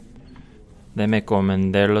Déme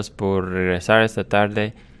comendarlos por regresar esta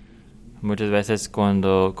tarde. Muchas veces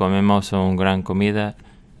cuando comemos una gran comida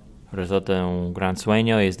resulta un gran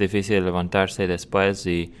sueño y es difícil levantarse después,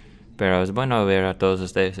 pero es bueno ver a todos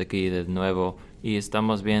ustedes aquí de nuevo. Y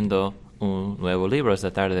estamos viendo un nuevo libro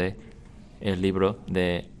esta tarde. El libro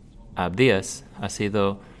de Abdías ha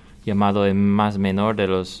sido llamado el más menor de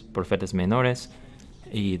los profetas menores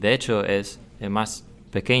y de hecho es el más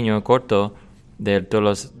pequeño, corto de todos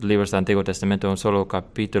los libros del Antiguo Testamento, un solo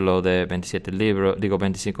capítulo de 27 libros,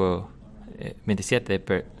 27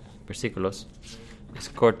 versículos. Es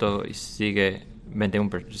corto y sigue 21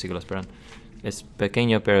 versículos, perdón. Es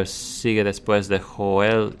pequeño, pero sigue después de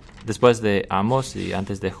Joel, después de Amos y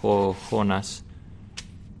antes de Jonás.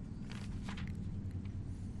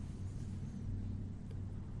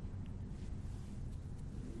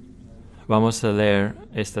 Vamos a leer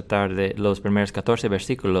esta tarde los primeros 14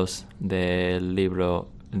 versículos del libro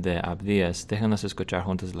de Abdías. Déjanos escuchar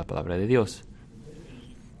juntos la palabra de Dios.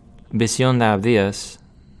 Visión de Abdías.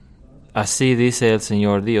 Así dice el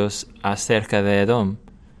Señor Dios acerca de Edom.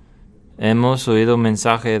 Hemos oído un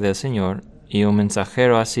mensaje del Señor, y un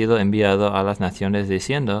mensajero ha sido enviado a las naciones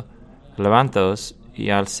diciendo: Levantaos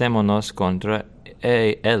y alcémonos contra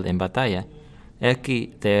él en batalla.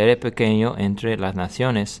 Aquí te haré pequeño entre las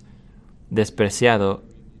naciones, despreciado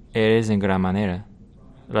eres en gran manera.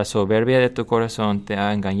 La soberbia de tu corazón te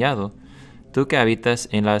ha engañado, tú que habitas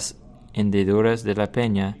en las hendiduras de la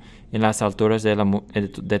peña, en las alturas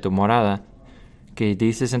de tu morada, que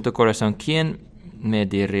dices en tu corazón: ¿quién me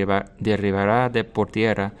derribará de por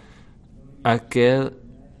tierra?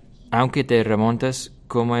 Aunque te remontes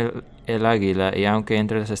como el águila, y aunque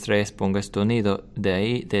entre las estrellas pongas tu nido, de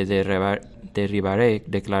ahí te derribaré,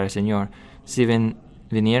 declara el Señor. Si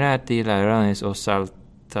viniera a ti ladrones o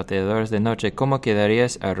salteadores de noche, ¿cómo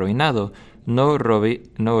quedarías arruinado? No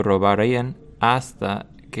robarían hasta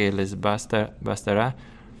que les bastará.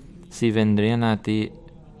 Si vendrían a ti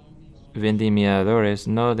vendimiadores,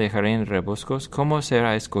 no dejarían rebuscos. ¿Cómo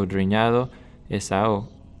será escudriñado Esaú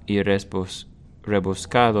y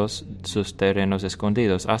rebuscados sus terrenos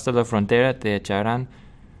escondidos? Hasta la frontera te echarán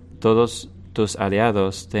todos tus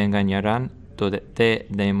aliados, te engañarán, te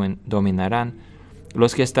dominarán.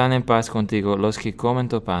 Los que están en paz contigo, los que comen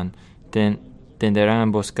tu pan, tenderán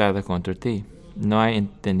emboscada contra ti. No hay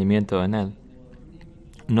entendimiento en él.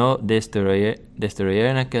 No destruiré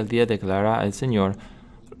en aquel día, declara el Señor,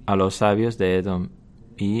 a los sabios de Edom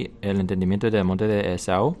y el entendimiento del monte de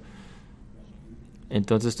Esaú.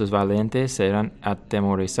 Entonces tus valientes serán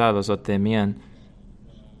atemorizados o teman,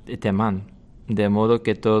 de modo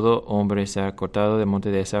que todo hombre será cortado del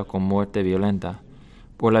monte de Esaú con muerte violenta.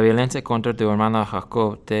 Por la violencia contra tu hermano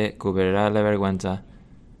Jacob te cubrirá la vergüenza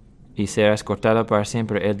y serás cortado para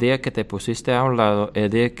siempre. El día que te pusiste a un lado, el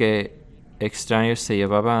día que extraños se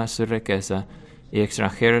llevaban su riqueza y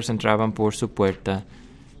extranjeros entraban por su puerta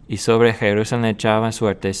y sobre Jerusalén echaban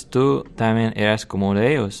suertes, tú también eras como uno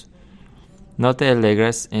de ellos. No te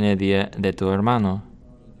alegres en el día de tu hermano,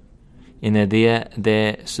 en el día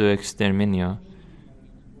de su exterminio.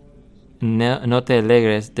 No te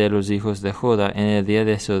alegres de los hijos de Judá en el día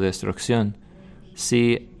de su destrucción.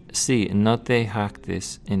 Sí, no te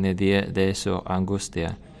jactes en el día de su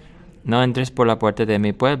angustia. No entres por la puerta de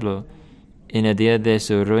mi pueblo en el día de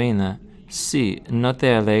su ruina. Sí, no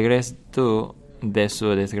te alegres tú de su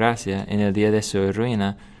desgracia en el día de su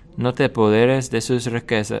ruina. No te apoderes de sus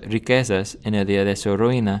riquezas en el día de su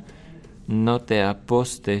ruina. No te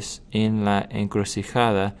apostes en la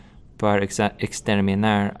encrucijada para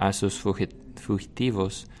exterminar a sus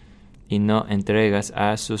fugitivos, y no entregas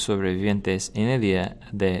a sus sobrevivientes en el día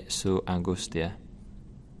de su angustia.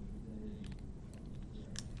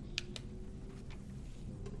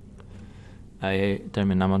 Ahí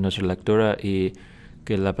terminamos nuestra lectura, y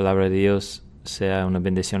que la palabra de Dios sea una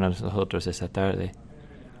bendición a nosotros esta tarde.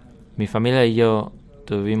 Mi familia y yo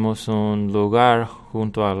tuvimos un lugar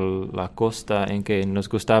junto a la costa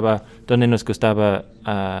donde nos gustaba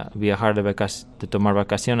viajar de tomar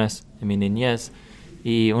vacaciones en mi niñez,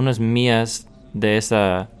 y unas millas de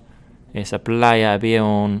esa playa había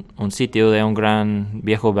un sitio de un gran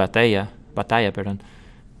viejo batalla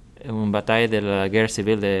de la guerra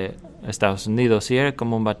civil de Estados Unidos, y era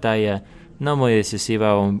como una batalla no muy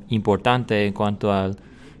decisiva o importante en cuanto a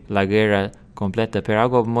la guerra completa, pero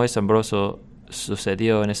algo muy asombroso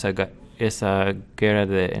sucedió en esa guerra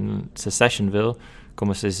en Secessionville,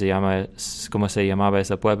 como se llamaba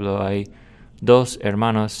ese pueblo. Ahí 2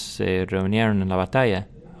 hermanos se reunieron en la batalla,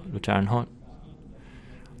 lucharon juntos.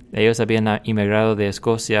 Ellos habían inmigrado de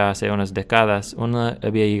Escocia hace unas décadas. Uno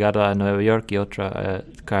había llegado a Nueva York y otro a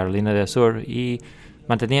Carolina del Sur, y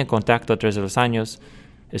mantenían contacto a través de los años,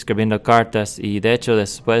 escribiendo cartas, y de hecho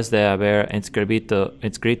después de haber inscrito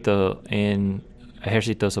en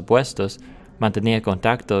ejércitos opuestos, mantenía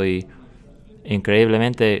contacto, y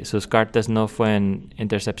increíblemente sus cartas no fueron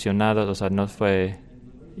intercepcionadas, o sea,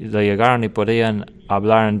 lo llegaron y podían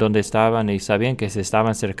hablar en donde estaban, y sabían que se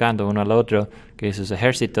estaban acercando uno al otro, que sus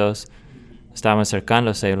ejércitos estaban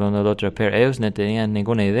acercándose el uno al otro, pero ellos no tenían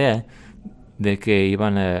ninguna idea de que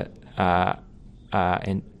iban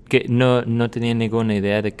que no tenían ninguna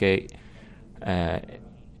idea de que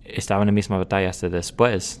estaban en la misma batalla hasta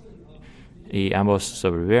después, y ambos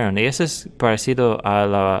sobrevivieron. Y eso es parecido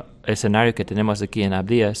al escenario que tenemos aquí en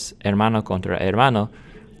Abdías, hermano contra hermano,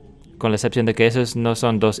 con la excepción de que esos no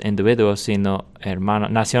son dos individuos, sino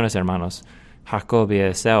naciones hermanos, Jacob y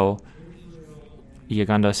Esaú,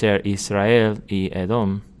 llegando a ser Israel y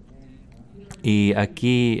Edom. Y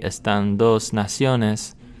aquí están dos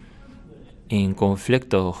naciones en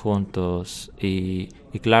conflicto juntos, y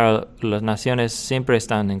claro, las naciones siempre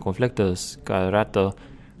están en conflictos cada rato.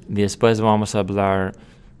 Y después vamos a hablar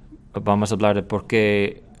de por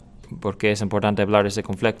qué es importante hablar de ese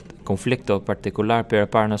conflicto particular, pero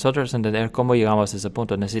para nosotros entender cómo llegamos a ese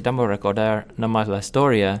punto necesitamos recordar nomás la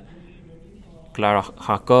historia. Claro,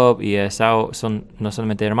 Jacob y Esaú son no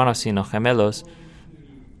solamente hermanos, sino gemelos,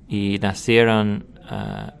 y nacieron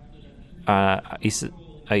a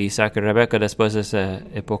Isaac y Rebeca después de esa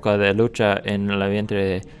época de lucha en el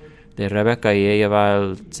vientre de Rebeca, y ella va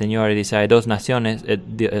al Señor y dice, hay dos naciones,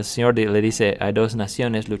 el Señor le dice, hay dos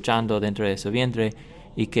naciones luchando dentro de su vientre,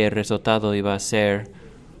 y que el resultado iba a ser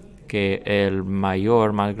que el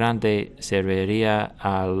mayor, más grande, serviría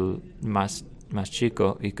al más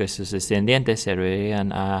chico, y que sus descendientes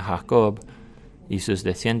servirían a Jacob y a sus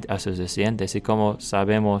descendientes. Y como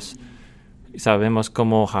sabemos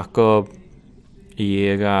cómo Jacob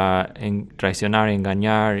llega a traicionar,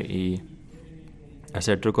 engañar y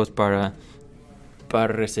hacer trucos para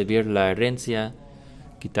recibir la herencia,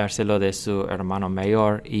 quitárselo de su hermano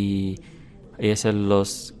mayor, y eso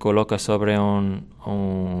los coloca sobre un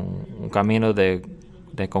camino de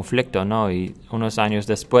conflicto, ¿no? Y unos años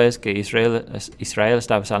después que Israel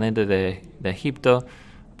estaba saliendo de Egipto,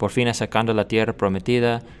 por fin sacando la tierra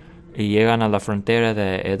prometida, y llegan a la frontera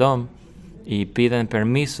de Edom y piden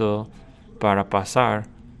permiso para pasar.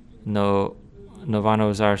 No van a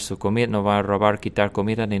usar su comida, no van a robar, quitar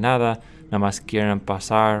comida ni nada, nada más quieren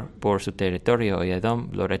pasar por su territorio, y Edom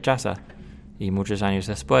lo rechaza. Y muchos años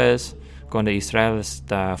después, cuando Israel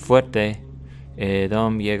está fuerte,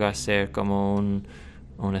 Edom llega a ser como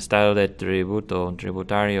un estado de tributo, un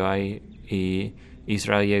tributario ahí, y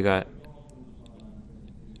Israel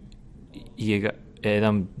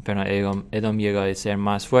Edom llega a ser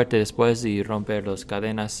más fuerte después y romper las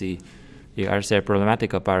cadenas y llegar a ser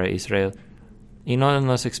problemática para Israel. Y no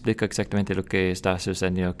nos explica exactamente lo que está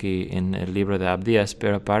sucediendo aquí en el libro de Abdías,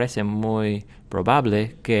 pero parece muy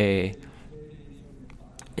probable que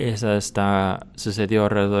eso sucedió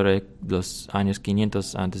alrededor de los años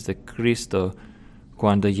 500 antes de Cristo,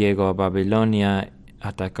 cuando llegó a Babilonia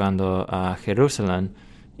atacando a Jerusalén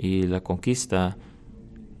y la conquista,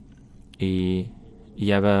 y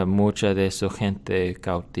lleva mucha de su gente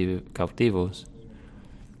cautivos.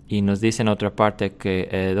 Y nos dice en otra parte que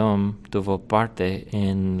Edom tuvo parte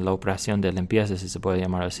en la operación de limpieza, si se puede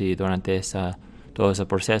llamar así, durante todo ese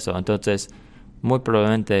proceso. Entonces, muy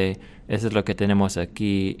probablemente eso es lo que tenemos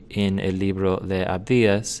aquí en el libro de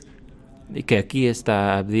Abdías, y que aquí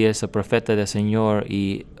está Abdías, el profeta del Señor,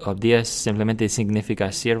 y Abdías simplemente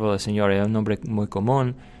significa siervo del Señor. Es un nombre muy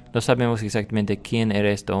común. No sabemos exactamente quién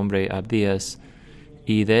era este hombre Abdías,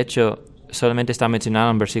 y de hecho solamente está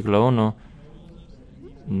mencionado en versículo 1.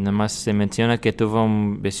 Nada más se menciona que tuvo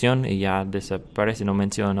una visión y ya desaparece, no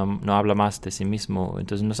habla más de sí mismo,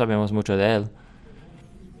 entonces no sabemos mucho de él.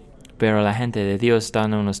 Pero la gente de Dios está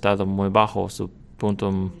en un estado muy bajo, su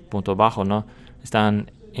punto bajo, ¿no?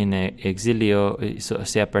 Están en exilio,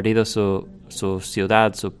 se ha perdido su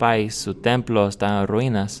ciudad, su país, su templo está en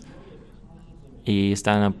ruinas, y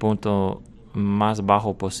están en el punto más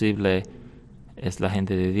bajo posible. Es la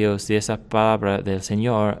gente de Dios, y esa palabra del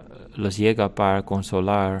Señor los llega para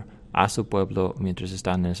consolar a su pueblo mientras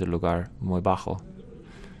están en ese lugar muy bajo.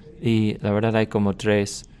 Y la verdad hay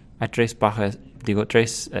tres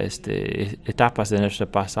etapas de nuestro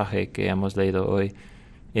pasaje que hemos leído hoy.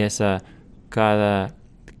 Y cada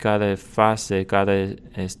fase, cada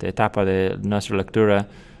etapa de nuestra lectura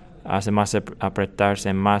hace más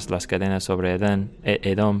apretarse más las cadenas sobre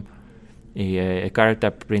Edom. Y el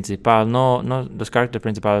carácter principal, los caracteres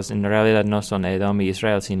principales en realidad no son Edom y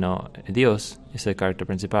Israel, sino Dios es el carácter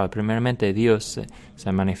principal. Primeramente Dios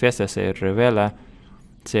se manifiesta, se revela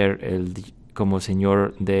ser como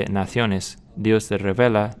Señor de naciones. Dios te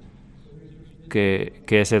revela que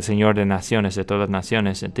es el Señor de naciones, de todas las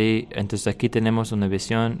naciones. Entonces aquí tenemos una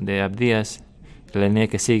visión de Abdías, la línea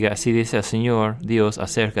que sigue. Así dice el Señor Dios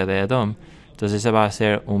acerca de Edom. Entonces ese va a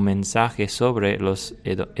ser un mensaje sobre los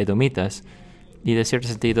edomitas. Y de cierto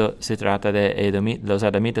sentido se trata de los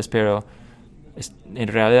edomitas, pero en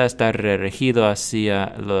realidad está regido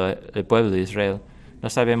hacia el pueblo de Israel. No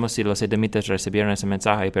sabemos si los edomitas recibieron ese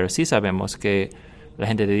mensaje, pero sí sabemos que la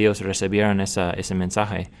gente de Dios recibieron ese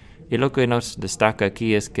mensaje. Y lo que nos destaca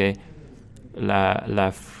aquí es que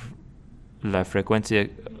la frecuencia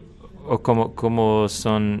o cómo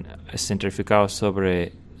son centrifugados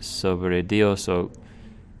sobre Dios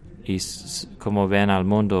y cómo ven al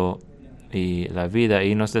mundo y la vida.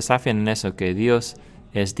 Y nos desafían en eso, que Dios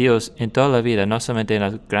es Dios en toda la vida, no solamente en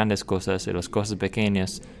las grandes cosas y las cosas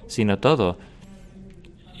pequeñas, sino todo.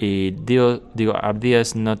 Y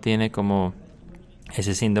Abdías no tiene como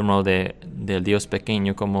ese síndrome del Dios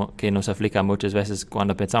pequeño como que nos aflige muchas veces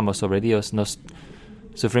cuando pensamos sobre Dios.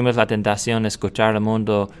 Sufrimos la tentación de escuchar el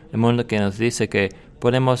mundo que nos dice que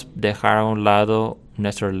podemos dejar a un lado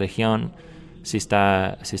nuestra religión si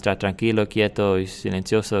está tranquilo, quieto y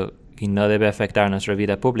silencioso, y no debe afectar nuestra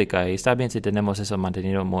vida pública. Y está bien si tenemos eso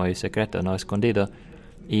mantenido muy secreto, no escondido.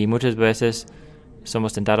 Y muchas veces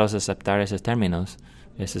somos tentados a aceptar esos términos,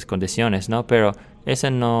 esas condiciones, ¿no? Pero eso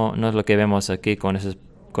no es lo que vemos aquí con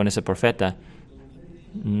ese profeta.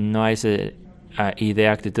 No hay esa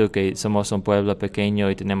idea, actitud que somos un pueblo pequeño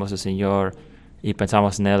y tenemos al Señor y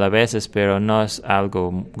pensamos en Él a veces, pero no es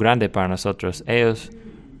algo grande para nosotros. Ellos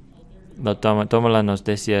toman las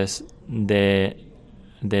noticias de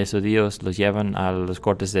su Dios, los llevan a los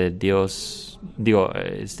cortes de Dios,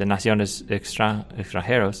 de naciones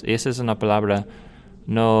extranjeros. Y esa es una palabra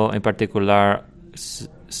no en particular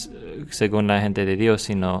según la gente de Dios,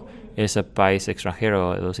 sino ese país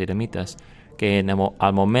extranjero, los edomitas, que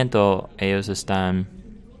al momento ellos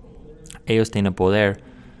tienen poder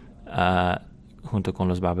junto con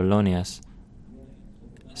los babilonios.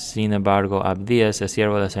 Sin embargo, Abdías, el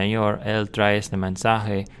siervo del Señor, él trae este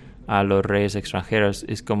mensaje a los reyes extranjeros.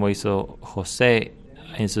 Es como hizo José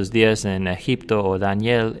en sus días en Egipto, o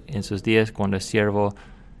Daniel en sus días cuando es siervo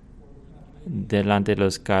delante de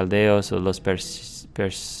los caldeos o los persos.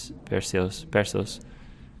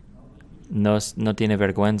 No tiene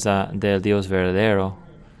vergüenza del Dios verdadero,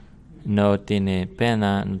 no tiene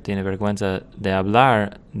pena, no tiene vergüenza de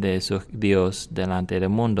hablar de su Dios delante del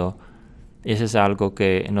mundo. Eso es algo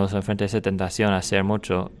que nos enfrenta a esa tentación a hacer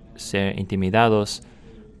mucho, ser intimidados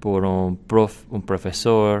por un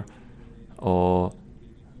profesor o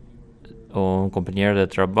un compañero de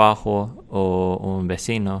trabajo o un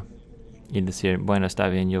vecino, y decir, bueno, está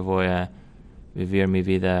bien, yo voy a vivir mi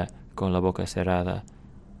vida con la boca cerrada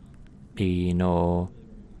y no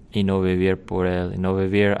vivir por Él, y no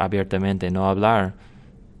vivir abiertamente, no hablar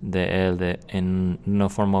de Él en una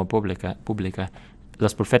forma pública.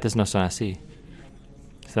 Los profetas no son así.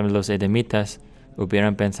 Los edomitas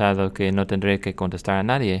hubieran pensado que no tendría que contestar a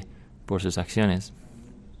nadie por sus acciones.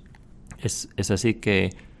 Es así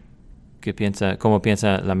como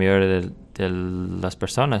piensa la mayoría de las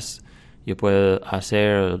personas. Yo puedo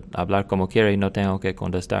hablar como quiera y no tengo que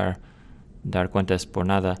dar cuentas por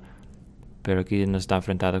nada. Pero aquí nos está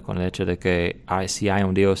enfrentado con el hecho de que si hay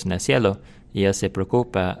un Dios en el cielo y Él se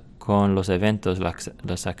preocupa con los eventos,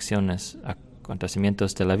 las acciones,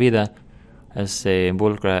 acontecimientos de la vida. Él se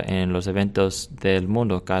involucra en los eventos del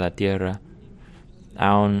mundo, cada tierra,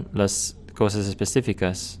 aun las cosas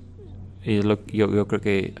específicas. Y yo creo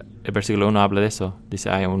que el versículo 1 habla de eso. Dice,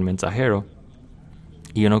 hay un mensajero.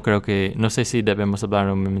 Y yo no sé si debemos hablar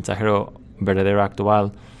de un mensajero verdadero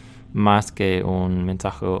actual, más que un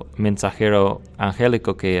mensajero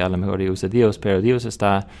angélico que a lo mejor usa Dios, pero Dios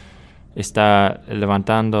está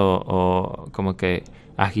levantando o como que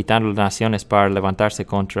agitando las naciones para levantarse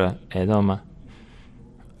contra Edom.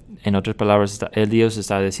 En otras palabras, Dios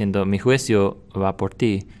está diciendo, mi juicio va por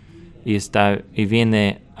ti, y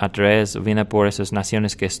viene por esas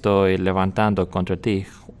naciones que estoy levantando contra ti.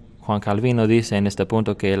 Juan Calvino dice en este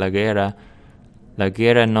punto que la guerra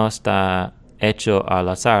no está hecho al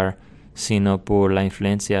azar, sino por la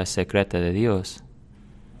influencia secreta de Dios.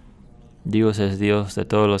 Dios es Dios de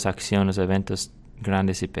todas las acciones, eventos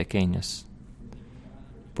grandes y pequeños.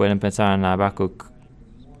 Pueden pensar en Habacuc.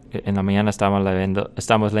 En la mañana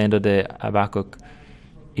estamos leyendo de Habacuc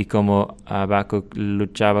y cómo Habacuc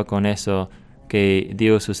luchaba con eso, que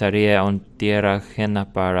Dios usaría una tierra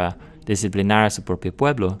ajena para disciplinar a su propio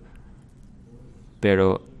pueblo.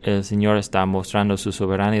 Pero el Señor está mostrando su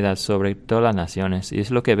soberanía sobre todas las naciones. Y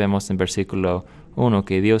es lo que vemos en versículo 1,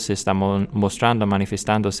 que Dios está mostrando,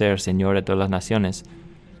 manifestando ser Señor de todas las naciones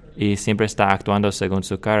y siempre está actuando según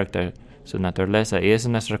su carácter, su naturaleza. Y es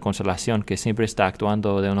nuestra consolación, que siempre está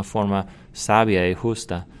actuando de una forma sabia y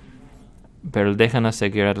justa. Pero déjanos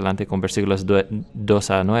seguir adelante con versículos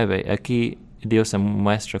 2 a 9. Aquí Dios se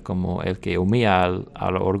muestra como el que humilla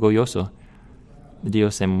al orgulloso.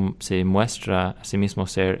 Dios se muestra a sí mismo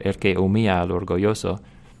ser el que humilla al orgulloso.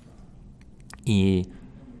 Y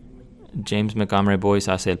James Montgomery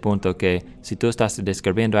Boyce hace el punto que si tú estás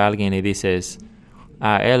describiendo a alguien y dices,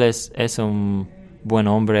 él es un buen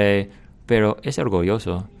hombre, pero es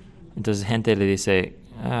orgulloso, entonces gente le dice,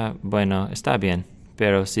 bueno, está bien.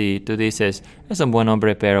 Pero si tú dices, es un buen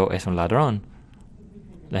hombre, pero es un ladrón,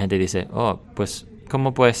 la gente dice, pues,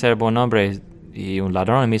 ¿cómo puede ser buen hombre y un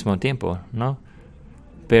ladrón al mismo tiempo? ¿No?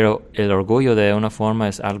 Pero el orgullo de una forma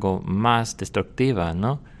es algo más destructiva,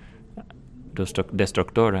 ¿no?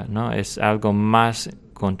 Destructora, ¿no? Es algo más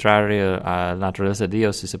contrario a la naturaleza de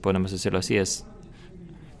Dios, si podemos decirlo así. Es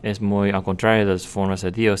muy al contrario de las formas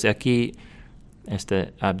de Dios. Y aquí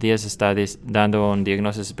Abdías está dando un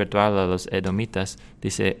diagnóstico espiritual a los edomitas.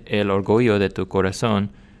 Dice, el orgullo de tu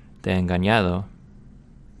corazón te ha engañado.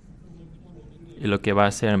 Y lo que va a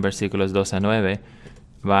hacer en versículos 2 a 9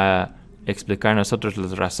 va a explicar a nosotros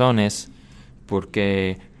las razones por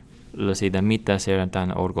qué los edomitas eran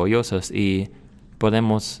tan orgullosos, y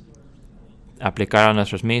podemos aplicar a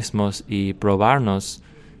nosotros mismos y probarnos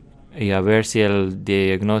y a ver si el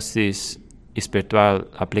diagnóstico espiritual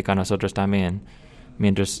aplica a nosotros también.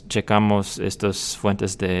 Mientras checamos estas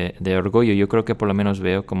fuentes de orgullo, yo creo que por lo menos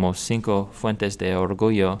veo como 5 fuentes de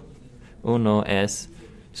orgullo. Uno es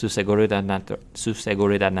su seguridad natural.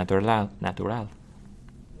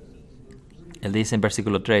 Él dice en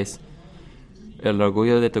versículo 3, el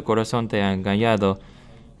orgullo de tu corazón te ha engañado,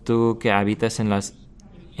 tú que habitas en las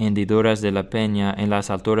hendiduras de la peña, en las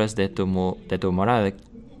alturas de tu morada,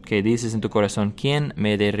 que dices en tu corazón, ¿quién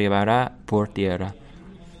me derribará por tierra?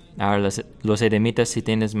 Ahora, los edomitas, si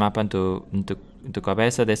tienes mapa en tu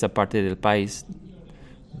cabeza de esa parte del país,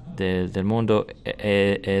 del mundo,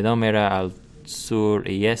 Edom era al sur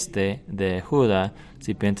y este de Judá.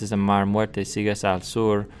 Si piensas en Mar Muerto, sigues al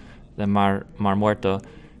sur del Mar Muerto,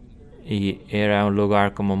 y era un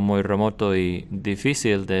lugar como muy remoto y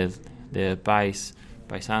difícil del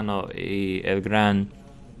paisano, y el gran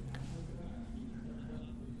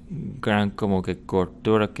como que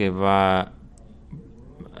cultura que va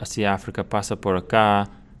hacia África pasa por acá,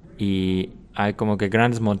 y hay como que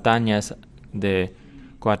grandes montañas de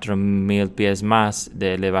 4,000 pies más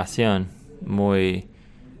de elevación, muy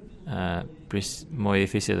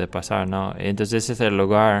difícil de pasar, ¿no? Entonces ese es el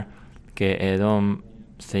lugar que Edom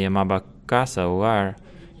se llamaba casa, hogar,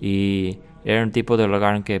 y era un tipo de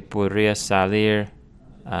lugar en que podrías salir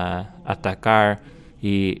a atacar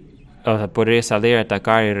podrías salir a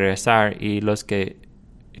atacar y regresar, y los que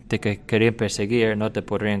te querían perseguir no te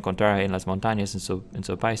podrían encontrar en las montañas en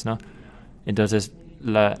su país, ¿no? Entonces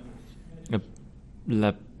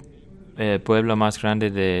el pueblo más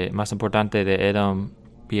grande más importante de Edom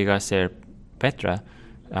llega a ser Petra.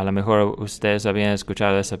 A lo mejor ustedes habían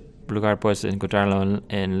escuchado ese lugar, puedes encontrarlo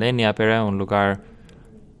en línea, pero es un lugar,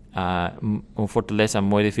 una fortaleza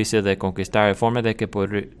muy difícil de conquistar. La forma de que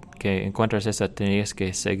encuentras esa, tenías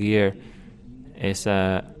que seguir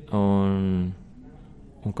un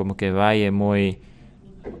como que valle muy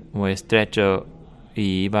estrecho,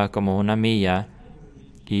 y iba como 1 milla,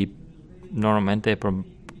 y normalmente por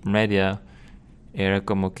media era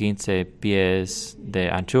como 15 pies de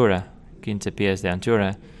anchura.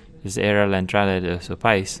 Entonces era la entrada de su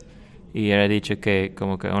país, y era dicho que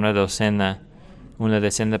como que una decena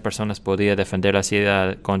de personas podía defender la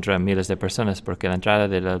ciudad contra miles de personas, porque la entrada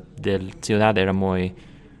de la ciudad era muy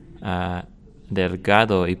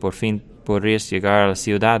delgado, y por fin podrías llegar a la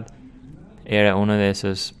ciudad. Era uno de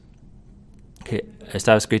esos que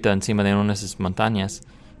estaba escrito encima de una de esas montañas.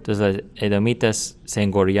 Entonces los edomitas se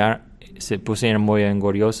pusieron muy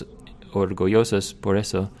orgullosos por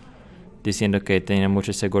eso, diciendo que tenían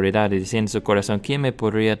mucha seguridad, y diciendo en su corazón, ¿quién me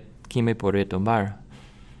podría tumbar?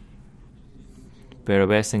 Pero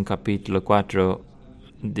ves en capítulo 4,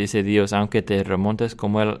 dice Dios, aunque te remontes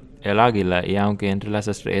como el águila, y aunque entre las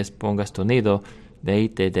estrellas pongas tu nido, de ahí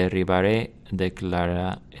te derribaré,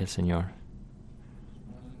 declara el Señor.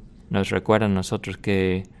 Nos recuerda a nosotros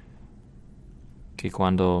que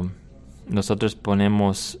cuando nosotros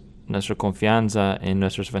ponemos nuestra confianza en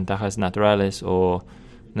nuestras ventajas naturales o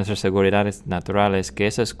nuestras seguridades naturales, que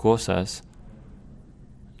esas cosas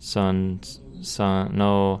no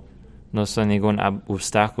son ningún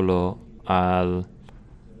obstáculo a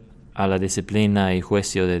la disciplina y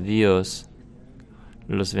juicio de Dios,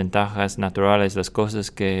 las ventajas naturales, las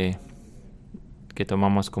cosas que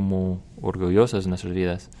tomamos como orgullosas en nuestras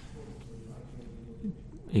vidas.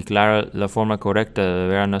 Y claro, la forma correcta de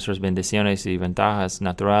ver nuestras bendiciones y ventajas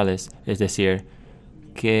naturales es decir,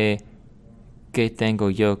 ¿qué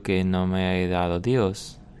tengo yo que no me haya dado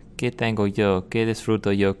Dios? ¿Qué tengo yo? ¿Qué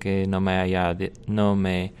disfruto yo que no me haya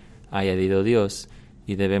dado Dios?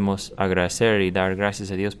 Y debemos agradecer y dar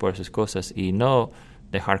gracias a Dios por esas cosas y no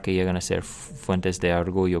dejar que lleguen a ser fuentes de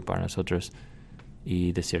orgullo para nosotros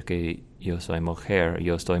y decir que yo soy mujer,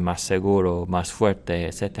 yo estoy más seguro, más fuerte,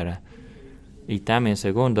 etc. Y también,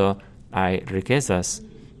 segundo, hay riquezas,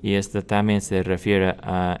 y esto también se refiere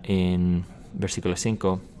en versículos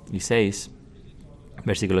 5 y 6.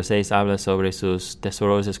 Versículo 6 habla sobre sus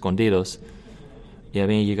tesoros escondidos, y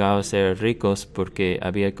habían llegado a ser ricos porque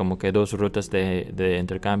había como que dos rutas de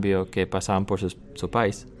intercambio que pasaban por su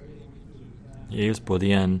país. Y ellos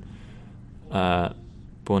podían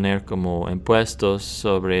poner como impuestos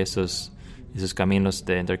sobre esos caminos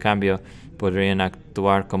de intercambio, podrían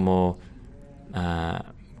actuar como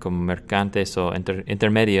mercantes o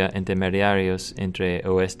intermediarios entre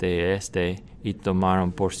oeste y este y tomar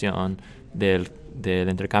una porción del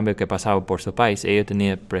intercambio que pasaba por su país. Ellos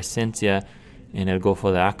tenían presencia en el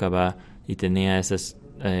Golfo de Aqaba y tenía esos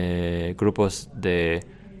grupos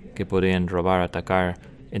que podían robar, atacar.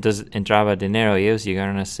 Entonces entraba dinero y ellos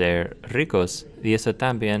llegaron a ser ricos, y eso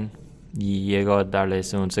también llegó a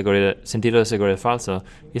darles un sentido de seguridad falso.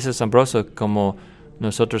 Y es asombroso como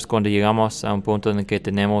nosotros, cuando llegamos a un punto en el que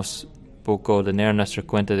tenemos poco dinero en nuestra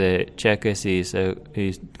cuenta de cheques y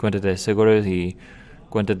cuentas de seguros y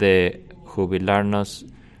cuentas de jubilarnos,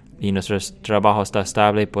 y nuestro trabajo está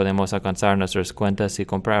estable, podemos alcanzar nuestras cuentas y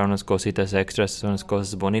comprar unas cositas extras, unas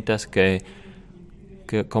cosas bonitas que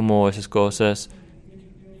como esas cosas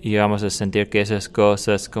llegamos a sentir que esas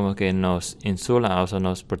cosas como que nos insulan, o sea,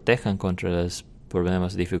 nos protejan contra los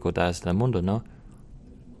problemas y dificultades del mundo, ¿no?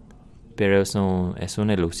 Pero es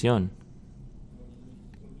una ilusión,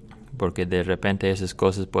 porque de repente esas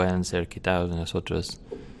cosas pueden ser quitadas de nosotros.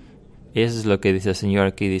 Y eso es lo que dice el Señor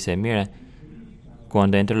aquí. Dice, mira,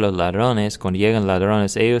 cuando llegan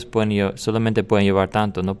ladrones, ellos solamente pueden llevar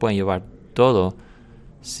tanto, no pueden llevar todo.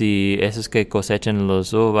 Si esos que cosechan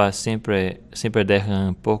las uvas siempre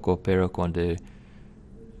dejan poco, pero cuando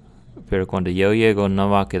yo llego no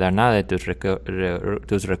va a quedar nada de tus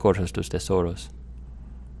recursos, tus tesoros.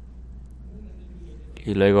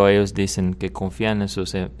 Y luego ellos dicen que confían en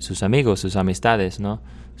sus amigos, sus amistades, ¿no?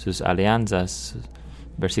 Sus alianzas.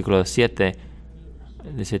 Versículo 7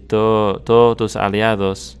 dice, todos tus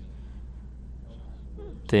aliados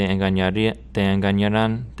te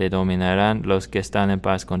engañarán, te dominarán los que están en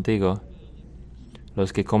paz contigo.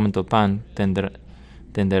 Los que comen tu pan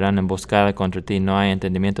tenderán emboscada contra ti, no hay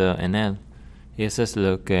entendimiento en él. Y eso es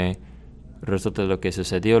lo que resulta de lo que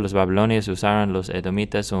sucedió. Los babilonios usaron los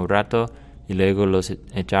edomitas un rato y luego los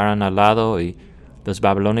echaron al lado, y los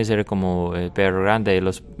babilonios eran como el perro grande,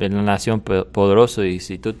 una nación poderosa, y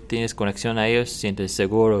si tú tienes conexión a ellos, sientes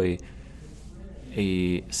seguro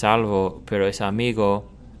y salvo, pero ese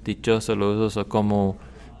amigo dichoso los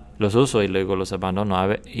uso y luego los abandono.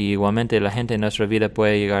 Y igualmente la gente en nuestra vida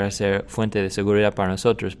puede llegar a ser fuente de seguridad para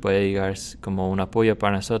nosotros, puede llegar como un apoyo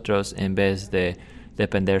para nosotros en vez de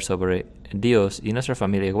depender sobre Dios, y nuestra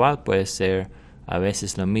familia igual puede ser a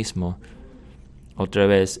veces lo mismo. Otra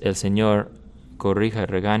vez el Señor corrige y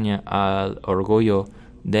regaña al orgullo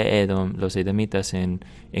de Edom, los edomitas, en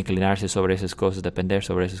inclinarse sobre esas cosas, depender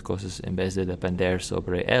sobre esas cosas en vez de depender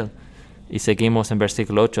sobre Él. Y seguimos en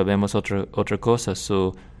versículo 8, vemos otra cosa,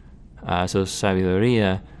 su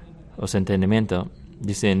sabiduría o su entendimiento.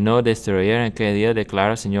 Dice, no destruyeron en aquel día,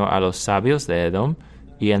 declara el Señor, a los sabios de Edom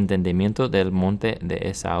y el entendimiento del monte de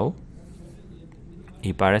Esaú.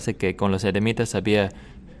 Y parece que con los edomitas había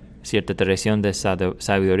cierta tradición de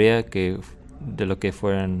sabiduría de lo que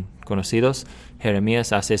fueron conocidos.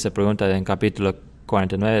 Jeremías hace esa pregunta en capítulo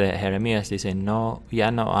 49 de Jeremías. Dice,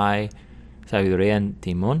 ya no hay sabiduría en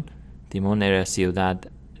Timón. Timón era ciudad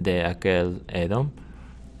de aquel Edom.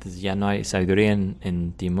 Entonces ya no hay sabiduría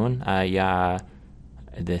en Timón. Ya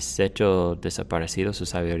desaparecido su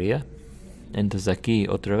sabiduría. Entonces aquí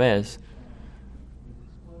otra vez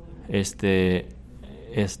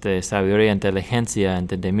sabiduría, inteligencia,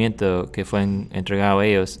 entendimiento que fue entregado a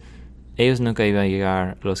ellos nunca iban a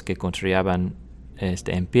llegar los que construían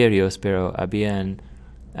imperios, pero habían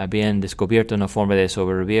descubierto una forma de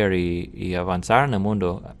sobrevivir y avanzar en el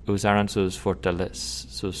mundo. Usaron sus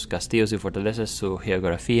castillos y fortalezas, su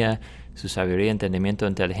geografía, su sabiduría, entendimiento,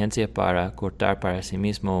 inteligencia para cortar para sí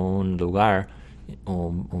mismo un lugar,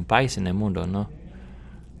 un país en el mundo, ¿no?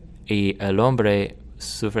 Y el hombre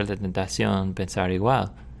sufre la tentación pensar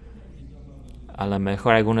igual. A lo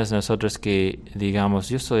mejor algunos de nosotros que digamos,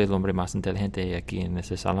 yo soy el hombre más inteligente aquí en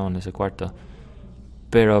ese salón, en ese cuarto.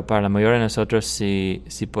 Pero para la mayoría de nosotros, si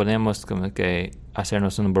podemos como que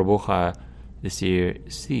hacernos una burbuja, decir,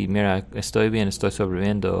 sí, mira, estoy bien, estoy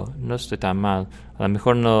sobreviviendo, no estoy tan mal. A lo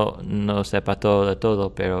mejor no sepa todo de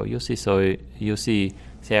todo, pero yo sí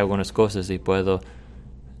sé algunas cosas y puedo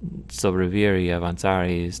sobrevivir y avanzar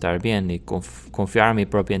y estar bien y confiar en mi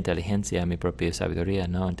propia inteligencia, en mi propia sabiduría,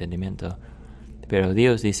 no entendimiento. Pero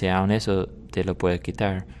Dios dice, aún eso te lo puede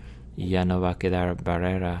quitar y ya no va a quedar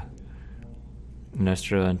barrera.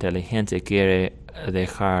 Nuestra inteligencia quiere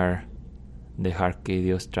dejar que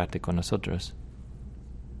Dios trate con nosotros.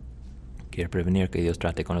 Quiere prevenir que Dios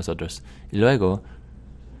trate con nosotros. Y luego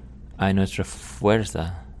hay nuestra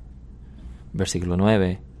fuerza. Versículo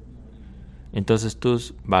 9. Entonces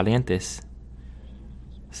tus valientes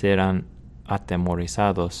serán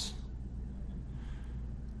atemorizados.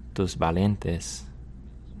 Tus valientes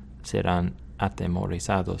serán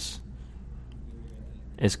atemorizados.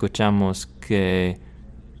 Escuchamos que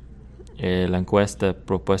la encuesta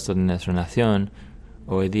propuesta de nuestra nación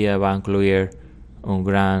hoy día va a incluir un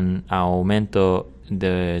gran aumento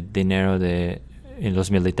de dinero en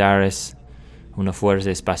los militares. Una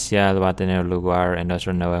fuerza espacial va a tener lugar en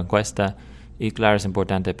nuestra nueva encuesta. Y claro, es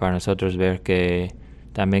importante para nosotros ver que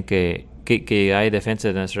también que hay defensa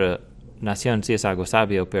de nuestra nación. Sí es algo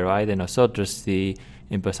sabio, pero hay de nosotros si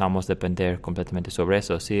empezamos a depender completamente sobre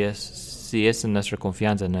eso. Si es nuestra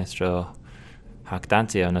confianza, nuestra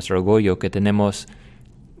jactancia, nuestro orgullo que tenemos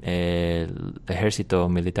el ejército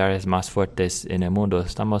militares más fuertes en el mundo,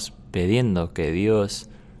 estamos pidiendo que Dios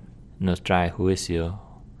nos trae juicio,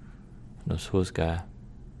 nos juzga.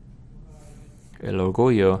 El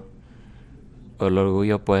orgullo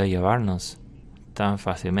puede llevarnos tan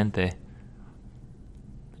fácilmente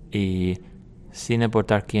y sin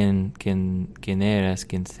importar quién eres,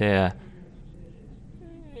 quién sea,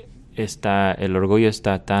 el orgullo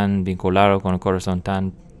está tan vinculado con el corazón,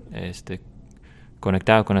 tan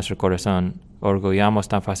conectado con nuestro corazón. Orgullamos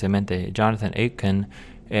tan fácilmente. Jonathan Aitken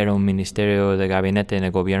era un ministerio de gabinete en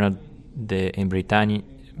el gobierno en Britania,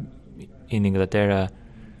 en Inglaterra,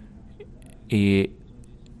 y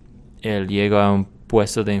él llegó a un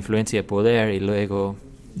puesto de influencia y poder y luego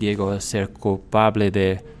llegó a ser culpable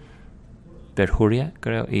de perjuria,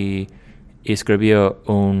 creo, y escribió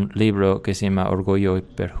un libro que se llama Orgullo y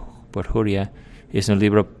Perjuria. Es un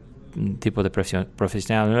libro tipo de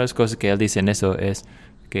profesional. Una de las cosas que él dice en eso es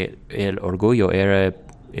que el orgullo era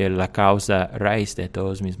la causa raíz de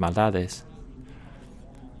todas mis maldades.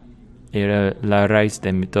 Era la raíz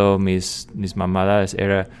de todas mis maldades.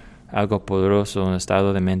 Era algo poderoso, un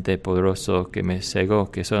estado de mente poderoso que me cegó,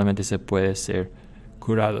 que solamente se puede ser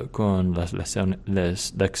curado con las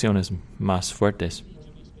lecciones más fuertes.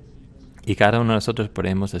 Y cada uno de nosotros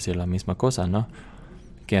podemos decir la misma cosa, ¿no?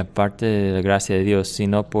 Que aparte de la gracia de Dios,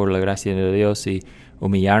 sino por la gracia de Dios y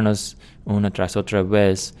humillarnos una tras otra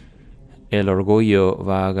vez, el orgullo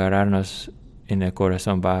va a agarrarnos en el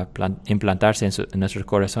corazón, va a implantarse en nuestros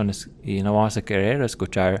corazones y no vamos a querer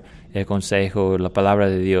escuchar el consejo, la palabra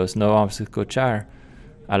de Dios, no vamos a escuchar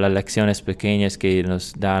a las lecciones pequeñas que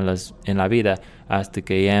nos dan en la vida hasta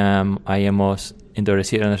que ya hayamos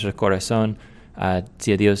endurecido nuestro corazón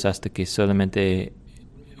hacia Dios, hasta que solamente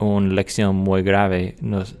una lección muy grave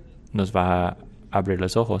nos va a abrir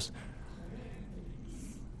los ojos.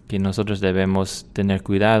 Que nosotros debemos tener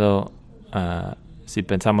cuidado si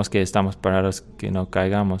pensamos que estamos parados, que no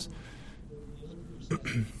caigamos.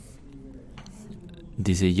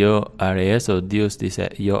 Dice, yo haré eso. Dios dice,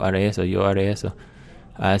 yo haré eso, yo haré eso.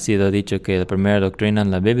 Ha sido dicho que la primera doctrina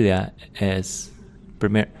en la Biblia es,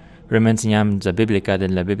 primera enseñanza bíblica de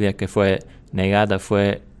la Biblia que fue negada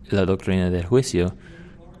fue la doctrina del juicio.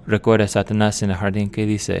 Recuerda Satanás en el jardín que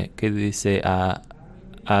dice a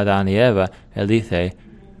Adán y Eva, él dice,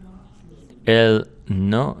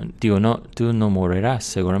 tú no morirás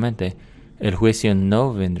seguramente. El juicio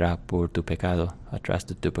no vendrá por tu pecado, atrás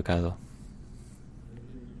de tu pecado.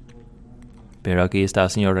 Pero aquí está el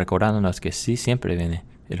Señor recordándonos que sí siempre viene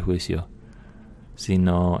el juicio. Si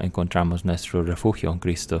no encontramos nuestro refugio en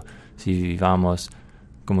Cristo, si vivamos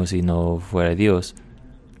como si no fuera Dios.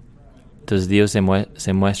 Entonces Dios se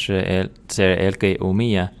muestra ser el que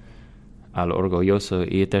humilla al orgulloso.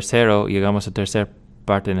 Y tercero, llegamos a tercera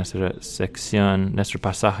parte de nuestra sección, nuestro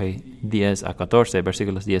pasaje 10 a 14,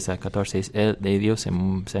 versículos 10 a 14. El de Dios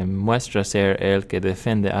se muestra ser el que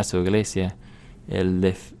defiende a su iglesia, el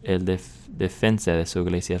defensa de su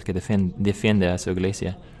iglesia, el que defiende a su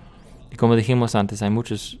iglesia. Y como dijimos antes, hay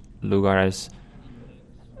muchos lugares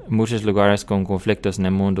muchos lugares con conflictos en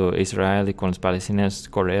el mundo, Israel y con los palestinos,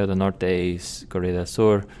 Corea del Norte y Corea del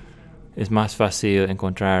Sur, es más fácil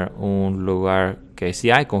encontrar un lugar que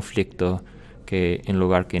sí hay conflicto que en un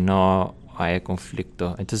lugar que no hay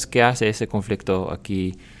conflicto. Entonces, ¿qué hace ese conflicto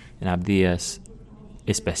aquí en Abdías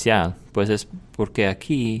especial? Pues es porque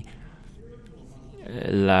aquí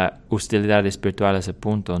la hostilidad espiritual es el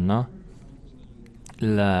punto, ¿no?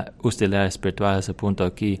 La hostilidad espiritual es el punto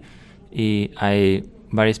aquí. Y hay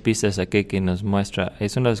varias pistas aquí que nos muestra.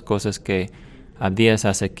 Es una de las cosas que Abdías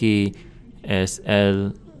hace aquí, es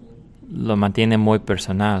él lo mantiene muy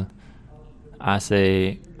personal.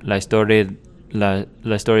 Hace la historia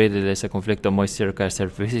de ese conflicto muy cerca de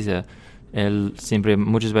superficie. Él siempre,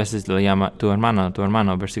 muchas veces lo llama tu hermano,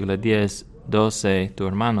 versículo 10, 12, tu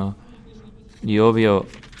hermano. Y obvio,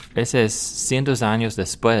 ese es cientos de años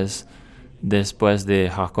después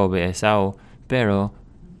de Jacob y Esaú, pero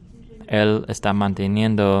él está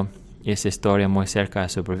manteniendo esa historia muy cerca de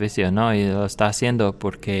su superficie, ¿no? Y lo está haciendo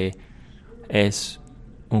porque es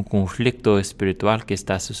un conflicto espiritual que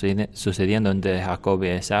está sucediendo entre Jacob y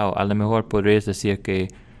Esaú. A lo mejor podrías decir que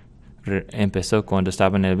empezó cuando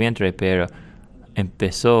estaba en el vientre, pero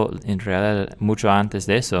empezó en realidad mucho antes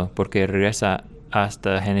de eso, porque regresa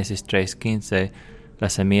hasta Génesis 3:15, la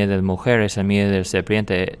semilla de la mujer, la semilla del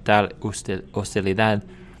serpiente, tal hostilidad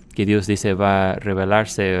que Dios dice va a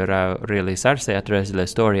revelarse, va a realizarse a través de la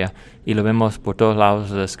historia, y lo vemos por todos lados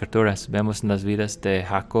de las escrituras. Vemos en las vidas de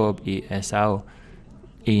Jacob y Esaú.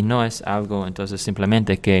 Y no es algo, entonces,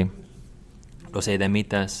 simplemente que los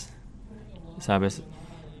edomitas, ¿sabes?,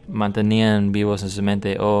 mantenían vivos en su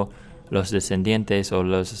mente, o los descendientes o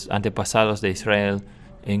los antepasados de Israel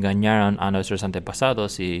engañaron a nuestros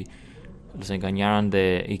antepasados y los engañaron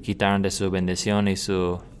y quitaron de su bendición y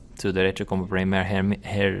su derecho como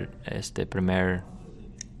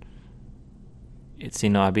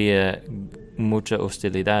sino había mucha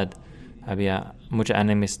hostilidad. Había mucha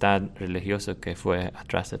enemistad religiosa que fue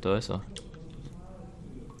atrás de todo eso.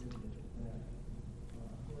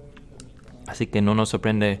 Así que no nos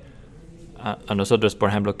sorprende a nosotros, por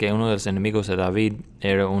ejemplo, que uno de los enemigos de David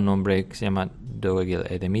era un hombre que se llama Doeg el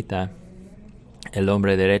Edomita, el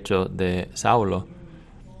hombre derecho de Saulo.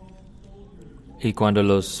 Y cuando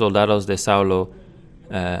los soldados de Saulo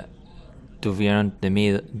tuvieron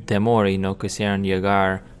temor y no quisieron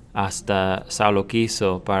llegar hasta Saulo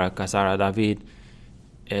quiso para cazar a David,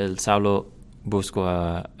 el Saulo buscó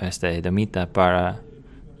a este Edomita para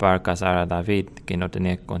cazar a David, que no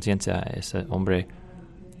tenía conciencia, ese hombre.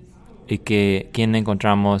 Y que quien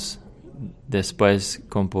encontramos después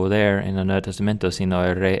con poder en el Nuevo Testamento, sino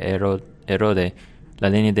el rey Herodes. La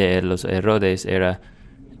línea de los Herodes era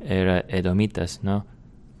edomitas, ¿no?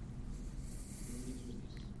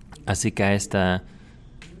 Así que esta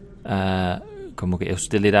como que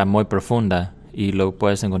hostilidad muy profunda, y lo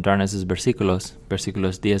puedes encontrar en esos versículos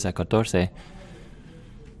 10 a 14.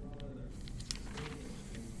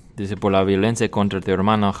 Dice, por la violencia contra tu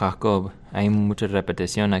hermano Jacob. Hay mucha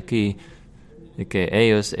repetición aquí de que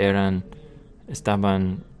ellos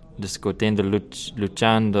estaban discutiendo,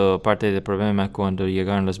 luchando. Parte del problema cuando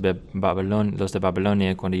llegaron los de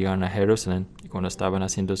Babilonia, cuando llegaron a Jerusalén, y cuando estaban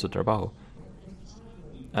haciendo su trabajo.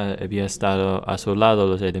 Había estado a su lado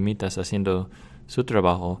los edomitas haciendo su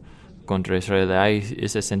trabajo contra Israel. Hay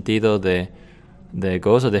ese sentido de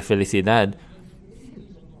gozo, de felicidad.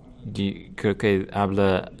 Y creo que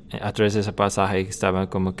habla a través de ese pasaje que estaban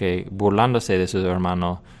como que burlándose de su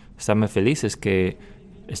hermano. Estaban felices que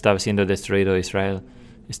estaba siendo destruido Israel.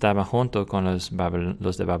 Estaban junto con los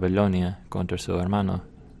de Babilonia contra su hermano.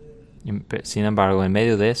 Sin embargo, en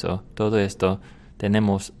medio de eso, todo esto,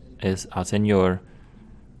 tenemos al Señor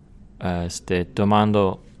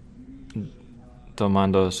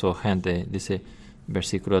tomando su gente. Dice,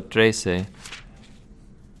 versículo 13,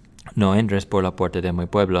 no entres por la puerta de mi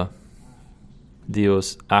pueblo.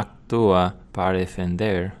 Dios actúa para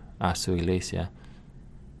defender a su iglesia.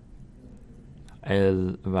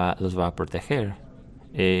 Él los va a proteger.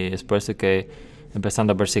 Y es por eso que,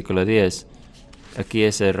 empezando el versículo 10, aquí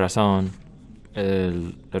es la razón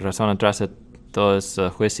atrás de todo ese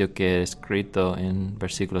juicio que es escrito en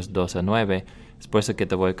versículos 2 a 9. Es por eso que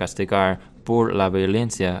te voy a castigar por la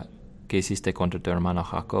violencia que hiciste contra tu hermano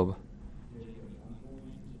Jacob.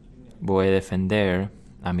 Voy a defender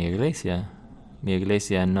a mi iglesia. Mi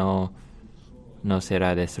iglesia no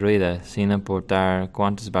será destruida, sin importar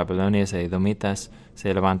cuántos babilonios e edomitas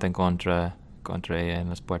se levantan contra ella en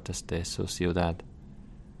las puertas de su ciudad.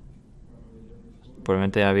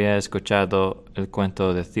 Probablemente había escuchado el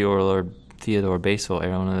cuento de Theodore Basil,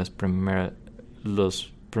 era uno de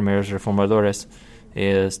los primeros reformadores.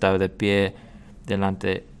 Él estaba de pie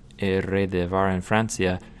delante el rey de Var en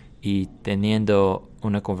Francia, y teniendo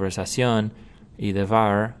una conversación, y de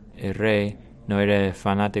Var, el rey, no era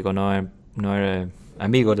fanático, no era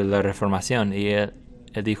amigo de la Reformación, y él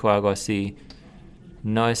dijo algo así: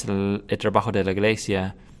 no es el trabajo de la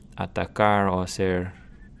iglesia atacar o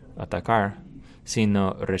atacar,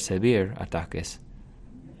 sino recibir ataques.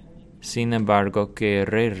 Sin embargo, que el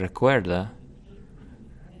rey recuerda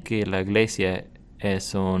que la iglesia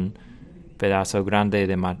es un pedazo grande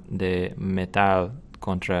de metal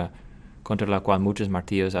contra la cual muchos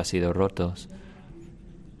martillos han sido rotos.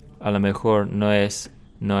 A lo mejor no es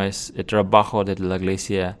el trabajo de la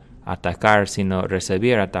iglesia atacar, sino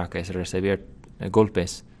recibir ataques, recibir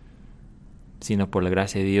golpes. Sino por la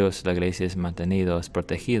gracia de Dios, la iglesia es mantenida, es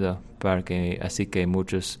protegida, así que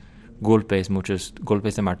muchos golpes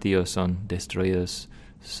de martillo son destruidos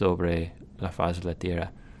sobre la faz de la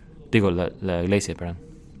tierra. La iglesia, perdón.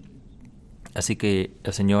 Así que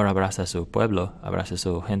el Señor abraza a su pueblo, abraza a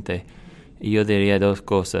su gente. Y yo diría dos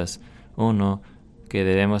cosas. Uno, que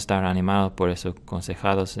debemos estar animados por eso,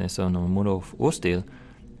 aconsejados en eso en un mundo hostil.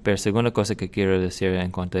 Pero segunda cosa que quiero decir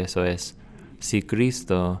en cuanto a eso es, si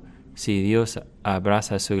Dios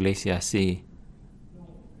abraza a su iglesia así,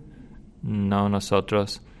 no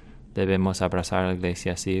nosotros debemos abrazar a la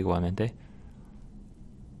iglesia así igualmente.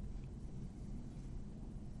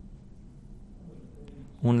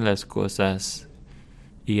 Una de las cosas,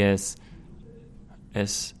 y es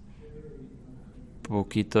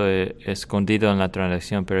poquito escondido en la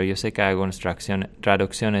traducción, pero yo sé que hay algunas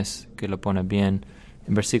traducciones que lo ponen bien.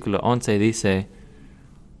 En versículo 11 dice,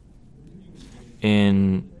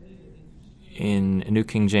 en New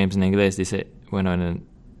King James en inglés dice, bueno, en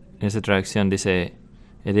esa traducción dice,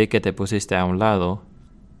 el día que te pusiste a un lado.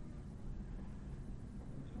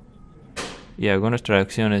 Y algunas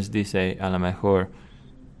traducciones dice, a lo mejor,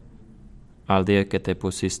 al día que te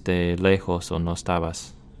pusiste lejos o no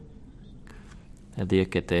estabas. El día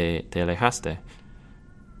que te alejaste.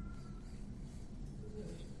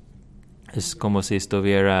 Es como si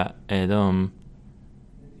estuviera Edom.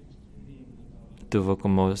 Tuvo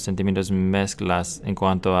como sentimientos mezclas en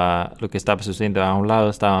cuanto a lo que estaba sucediendo. A un lado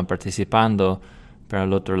estaban participando, pero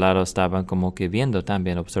al otro lado estaban como que viendo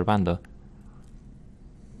también, observando.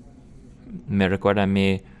 Me recuerda a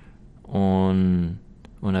mí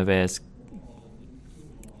una vez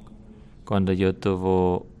cuando yo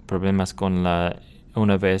tuve problemas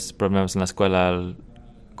problemas en la escuela,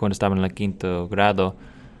 cuando estaba en el 5º grado.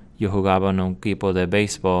 Yo jugaba en un equipo de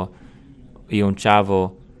béisbol y un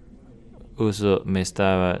chavo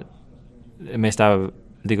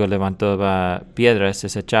levantaba piedras.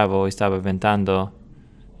 Ese chavo estaba aventando,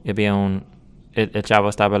 el chavo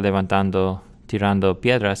estaba tirando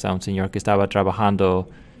piedras a un señor que estaba trabajando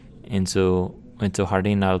en su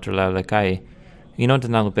jardín al otro lado de la calle, y no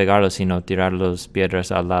intentando pegarlo, sino tirar las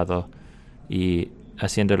piedras al lado y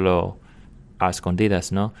haciéndolo a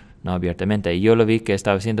escondidas, no abiertamente. Y yo lo vi que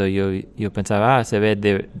estaba haciendo, yo pensaba, se ve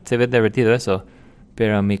divertido eso,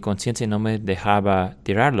 pero mi conciencia no me dejaba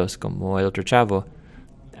tirarlos como el otro chavo.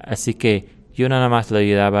 Así que yo nada más le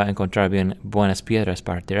ayudaba a encontrar bien buenas piedras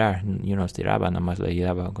para tirar. Yo no los tiraba, nada más le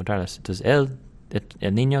ayudaba a encontrarlas. Entonces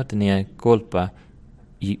el niño tenía culpa,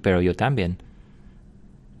 pero yo también.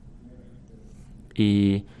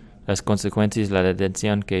 Y las consecuencias, la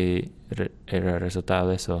detención que era el resultado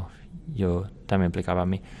de eso, yo también implicaba a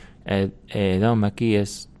mí. Edom aquí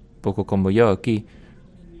es poco como yo aquí,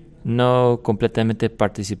 no completamente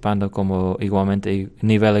participando como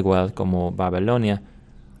nivel igual como Babilonia,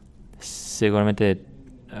 seguramente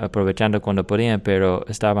aprovechando cuando podían, pero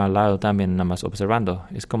estaba al lado también nada más observando.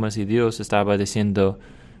 Es como si Dios estaba diciendo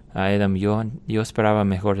a Edom, yo esperaba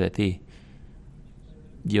mejor de ti.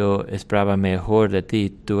 Yo esperaba mejor de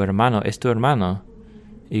ti. Tu hermano es tu hermano.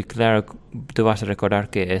 Y claro, tú vas a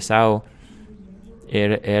recordar que Esau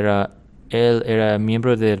era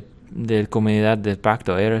miembro de la comunidad del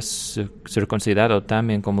pacto. Era circuncidado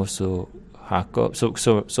también como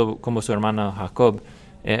como su hermano Jacob.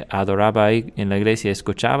 Adoraba ahí en la iglesia,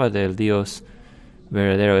 escuchaba del Dios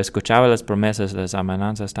verdadero, escuchaba las promesas, las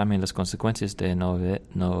amenazas, también las consecuencias de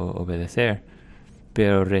no obedecer,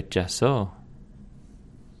 pero rechazó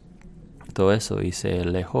todo eso y se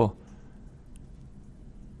alejó.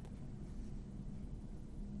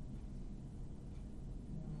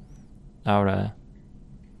 Ahora,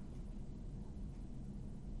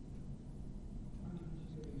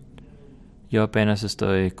 yo apenas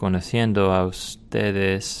estoy conociendo a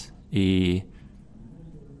ustedes, y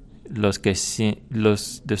los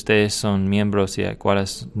de ustedes son miembros y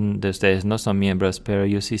cuáles de ustedes no son miembros, pero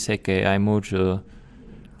yo sí sé que hay muchos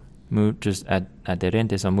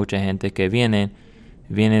adherentes o mucha gente que vienen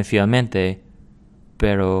vienen fielmente,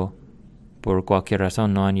 pero por cualquier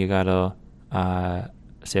razón no han llegado a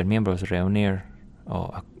ser miembros, reunir,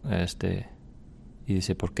 y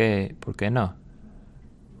dice, ¿por qué no?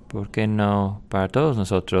 ¿Por qué no para todos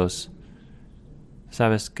nosotros?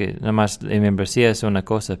 Sabes que nada más la membresía es una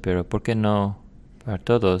cosa, pero ¿por qué no para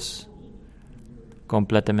todos?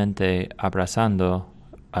 Completamente abrazando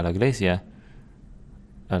a la iglesia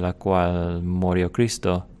a la cual murió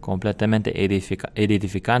Cristo, completamente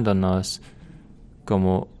edificándonos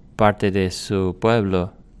como parte de su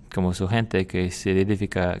pueblo, como su gente que se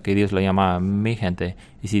edifica, que Dios lo llama mi gente.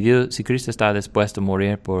 Y si Cristo está dispuesto a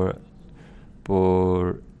morir por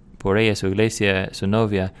ella, su iglesia, su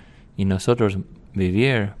novia, y nosotros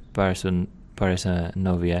vivir para esa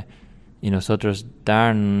novia, y nosotros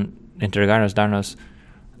darnos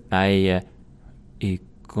a ella, y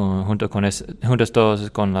juntos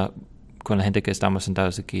todos con la gente que estamos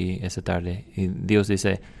sentados aquí esta tarde. Y Dios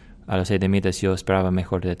dice a los edomitas, yo esperaba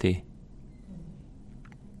mejor de ti.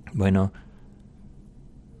 Bueno,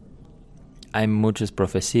 hay muchas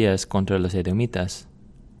profecías contra los edomitas.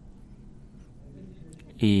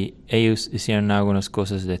 Y ellos hicieron algunas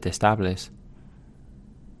cosas detestables.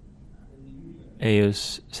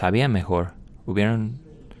 Ellos sabían mejor,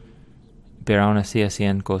 pero aún así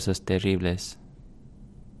hacían cosas terribles.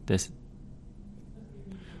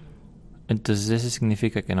 Entonces, ¿eso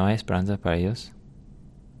significa que no hay esperanza para ellos?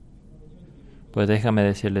 Pues déjame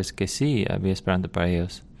decirles que sí había esperanza para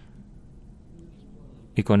ellos.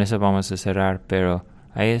 Y con eso vamos a cerrar, pero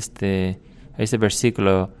hay este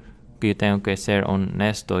versículo que yo tengo que ser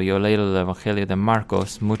honesto. Yo he leído el Evangelio de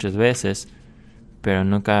Marcos muchas veces, pero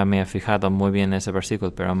nunca me he fijado muy bien en ese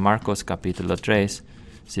versículo. Pero en Marcos capítulo 3,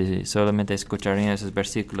 si solamente escucharían esos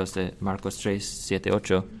versículos de Marcos 3, 7,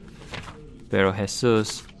 8. Pero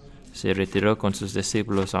Jesús se retiró con sus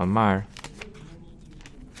discípulos al mar,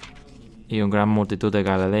 y una gran multitud de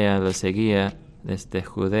Galilea lo seguía desde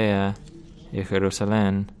Judea y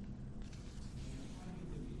Jerusalén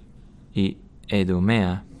y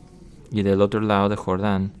Idumea, y del otro lado de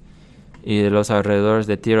Jordán, y de los alrededores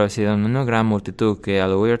de Tiro y Sidón, una gran multitud que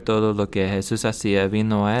al oír todo lo que Jesús hacía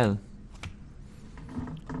vino a él.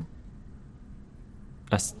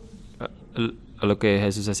 A lo que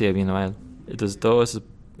Jesús hacía vino a él. Entonces toda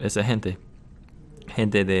esa gente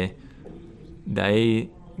de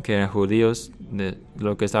ahí que eran judíos, de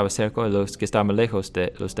lo que estaba cerca, los que estaban lejos,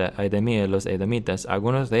 de los de Idumea, los edomitas,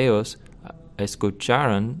 algunos de ellos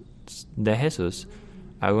escucharon de Jesús.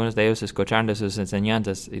 Algunos de ellos escucharon de sus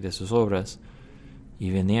enseñanzas y de sus obras, y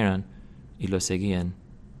vinieron y lo seguían.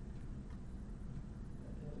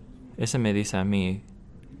 Eso me dice a mí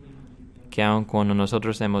que aun cuando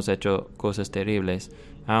nosotros hemos hecho cosas terribles,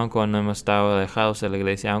 aun cuando hemos estado alejados de la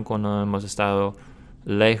iglesia, aun cuando hemos estado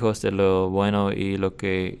lejos de lo bueno y lo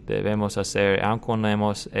que debemos hacer, aun cuando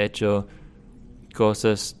hemos hecho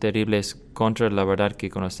cosas terribles contra la verdad que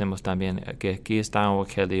conocemos también, que aquí está un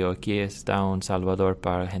evangelio, aquí está un salvador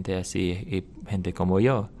para gente así y gente como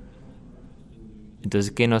yo.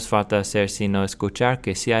 Entonces, ¿qué nos falta hacer sino escuchar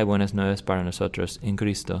que sí hay buenas nuevas para nosotros en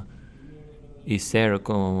Cristo? Y ser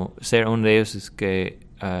uno de ellos que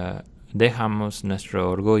dejamos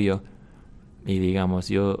nuestro orgullo y digamos,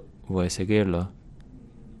 yo voy a seguirlo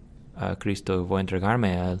a Cristo, voy a entregarme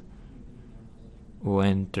a Él, voy a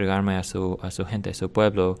entregarme a su gente, a su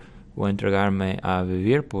pueblo, voy a entregarme a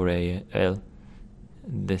vivir por Él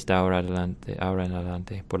desde ahora en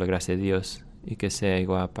adelante, por la gracia de Dios, y que sea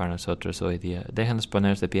igual para nosotros hoy día. Déjanos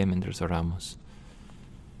ponernos de pie mientras oramos.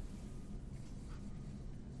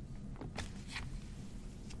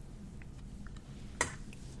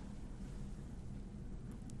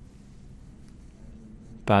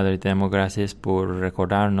 Padre, te damos gracias por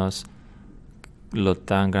recordarnos lo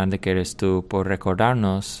tan grande que eres tú, por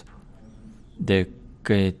recordarnos de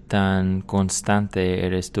qué tan constante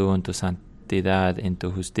eres tú en tu santidad, en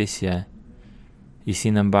tu justicia, y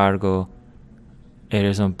sin embargo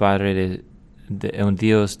eres un Padre, un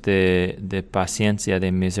Dios de paciencia,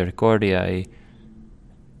 de misericordia, y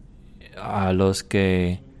a los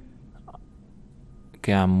que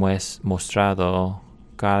han mostrado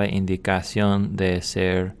cada indicación de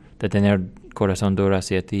tener corazón duro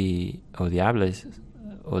hacia ti, odiadores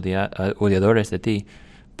de ti.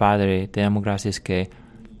 Padre, te damos gracias que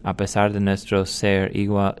a pesar de nuestro ser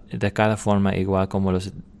igual, de cada forma igual como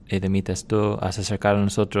los edomitas, tú has acercado a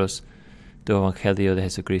nosotros tu evangelio de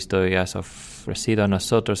Jesucristo y has ofrecido a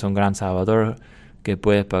nosotros un gran Salvador que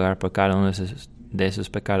puede pagar por cada uno de esos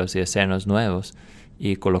pecados y hacernos nuevos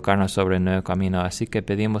y colocarnos sobre el nuevo camino. Así que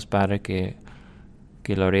pedimos, Padre, que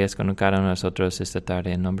lo harías con cada uno de nosotros esta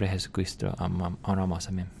tarde. En nombre de Jesucristo, oramos.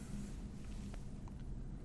 Amén.